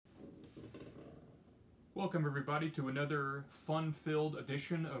Welcome everybody to another fun-filled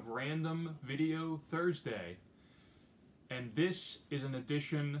edition of Random Video Thursday. And this is an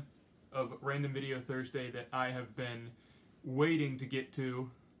edition of Random Video Thursday that I have been waiting to get to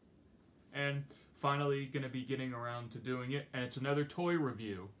and finally going to be getting around to doing it. And it's another toy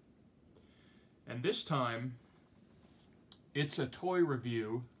review. And this time, it's a toy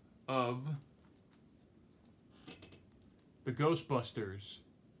review of the Ghostbusters.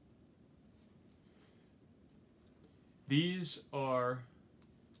 These are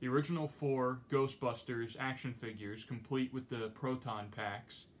the original 4 Ghostbusters action figures, complete with the proton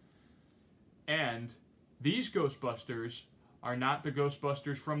packs. And these Ghostbusters are not the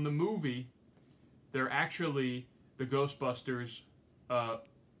Ghostbusters from the movie. They're actually the Ghostbusters, they're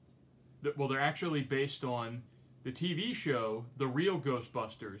actually based on the TV show, The Real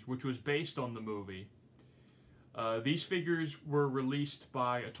Ghostbusters, which was based on the movie. These figures were released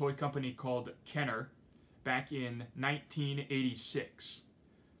by a toy company called Kenner back in 1986.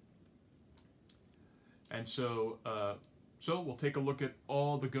 And so we'll take a look at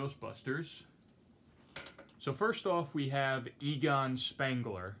all the Ghostbusters. So first off, we have Egon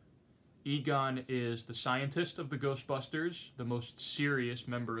Spangler. Egon is the scientist of the Ghostbusters, the most serious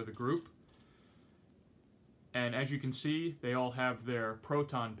member of the group. And as you can see, they all have their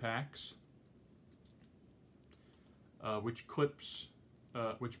proton packs, which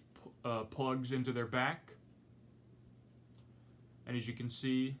plugs into their back. And as you can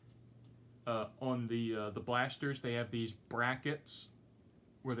see, on the blasters, they have these brackets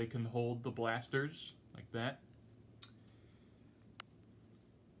where they can hold the blasters like that.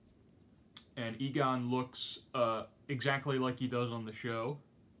 And Egon looks exactly like he does on the show.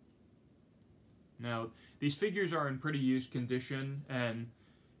 Now, these figures are in pretty used condition, and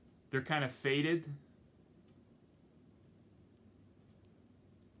they're kind of faded.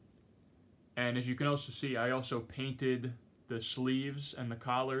 And as you can also see, I also painted the sleeves and the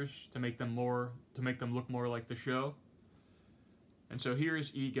collars to make them look more like the show. And so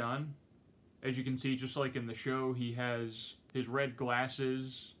here's Egon. As you can see, just like in the show, he has his red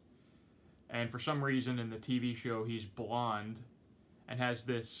glasses, and for some reason in the TV show he's blonde and has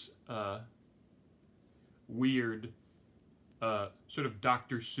this weird sort of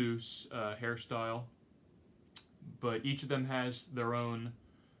Dr. Seuss hairstyle. But each of them has their own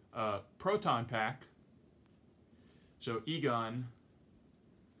proton pack. So Egon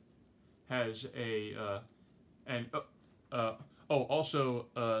has also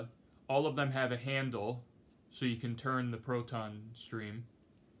all of them have a handle so you can turn the proton stream.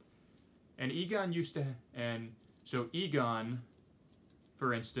 And Egon Egon,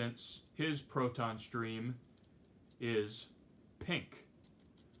 for instance, his proton stream is pink,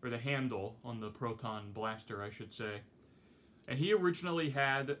 or the handle on the proton blaster, I should say. And he originally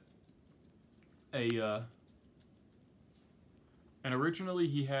had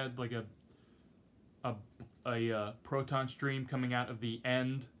like a proton stream coming out of the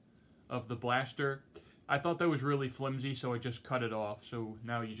end of the blaster. I thought that was really flimsy, so I just cut it off. So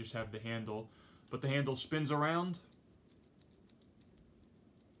now you just have the handle, but the handle spins around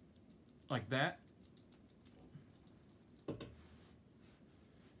like that.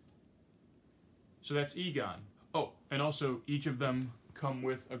 So that's Egon. Oh, and also each of them come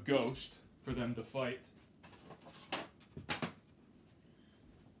with a ghost for them to fight.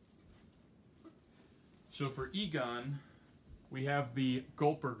 So for Egon, we have the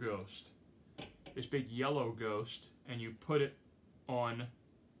Gulper Ghost, this big yellow ghost, and you put it on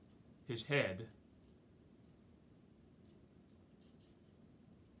his head.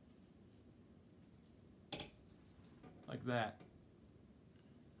 Like that.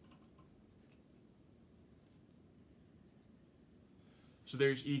 So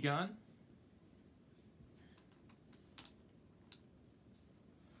there's Egon.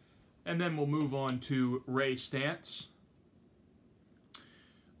 And then we'll move on to Ray Stantz.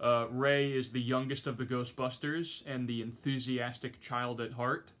 Ray is the youngest of the Ghostbusters and the enthusiastic child at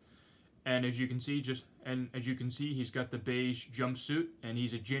heart. And as you can see, he's got the beige jumpsuit, and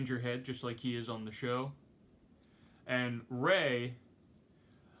he's a gingerhead just like he is on the show. And Ray,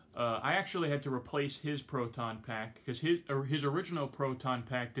 I actually had to replace his proton pack because his original proton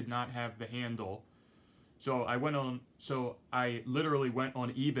pack did not have the handle. So I literally went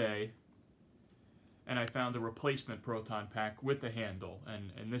on eBay and I found a replacement proton pack with a handle.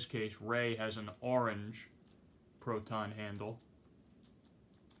 And in this case, Ray has an orange proton handle.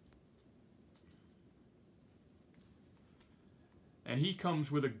 And he comes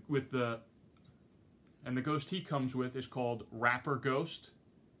with the ghost he comes with is called Rapper Ghost.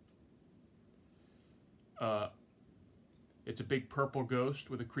 It's a big purple ghost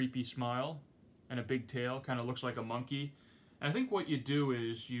with a creepy smile. and a big tail, kind of looks like a monkey. And I think what you do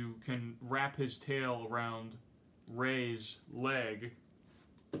is you can wrap his tail around Ray's leg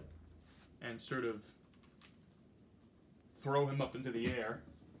and sort of throw him up into the air.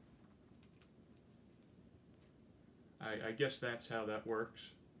 I guess that's how that works.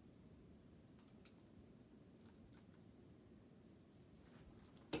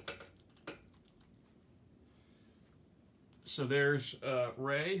 So there's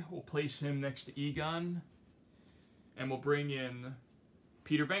Ray. We'll place him next to Egon, and we'll bring in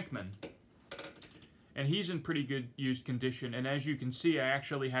Peter Venkman. And he's in pretty good used condition, and as you can see, I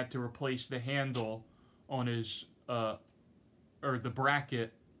actually had to replace the handle on his, or the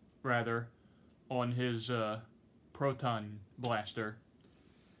bracket, rather, on his proton blaster.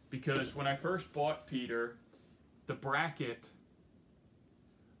 Because when I first bought Peter, the bracket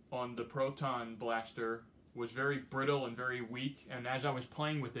on the proton blaster was very brittle and very weak, and as I was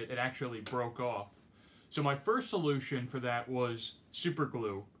playing with it, it actually broke off. So my first solution for that was super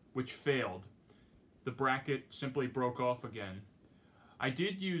glue, which failed. The bracket simply broke off again. I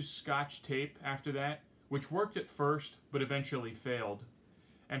did use Scotch tape after that, which worked at first, but eventually failed.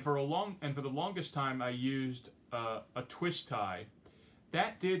 And for the longest time, I used a twist tie.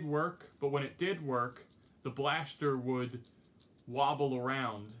 That did work, but when it did work, the blaster would wobble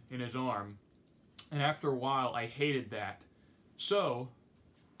around in his arm. And after a while, I hated that. So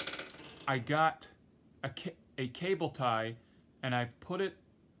I got a cable tie, and I put it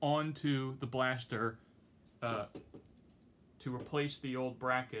onto the blaster to replace the old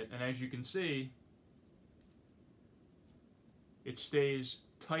bracket. And as you can see, it stays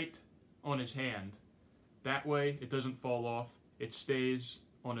tight on his hand. That way, it doesn't fall off. It stays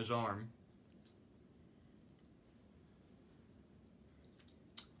on his arm.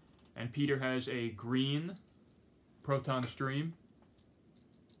 And Peter has a green proton stream.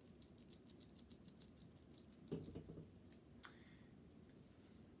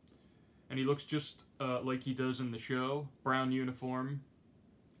 And he looks just like he does in the show. Brown uniform,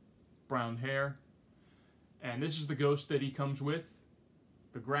 brown hair. And this is the ghost that he comes with,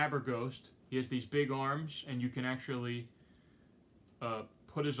 the grabber ghost. He has these big arms, and you can actually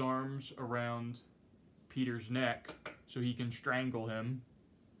put his arms around Peter's neck so he can strangle him.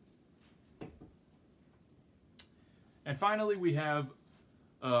 And finally, we have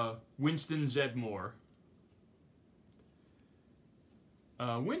Winston Zedmore.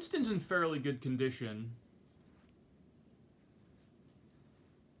 Winston's in fairly good condition.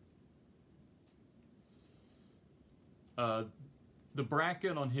 The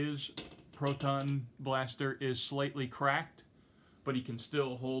bracket on his proton blaster is slightly cracked, but he can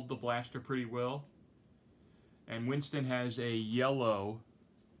still hold the blaster pretty well. And Winston has a yellow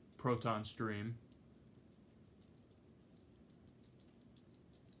proton stream.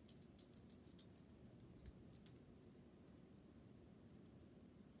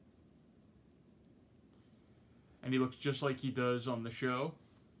 And he looks just like he does on the show.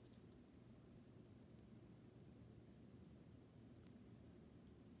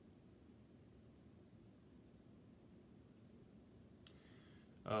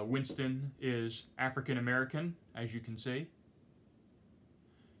 Winston is African American, as you can see.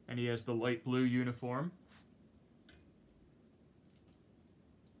 And he has the light blue uniform.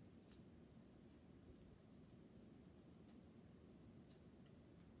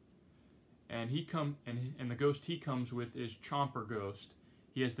 And the ghost he comes with is Chomper Ghost.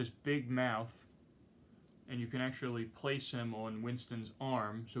 He has this big mouth, and you can actually place him on Winston's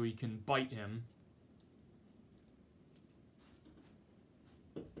arm so he can bite him.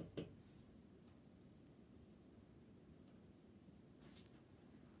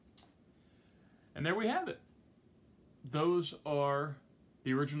 And there we have it. Those are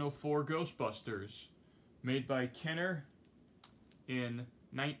the original 4 Ghostbusters, made by Kenner in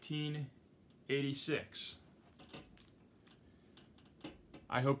 1986.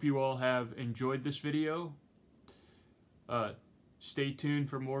 I hope you all have enjoyed this video. Stay tuned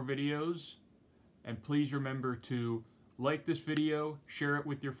for more videos, and please remember to like this video, share it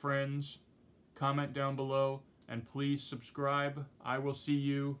with your friends, comment down below, and please subscribe. I will see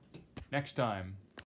you next time.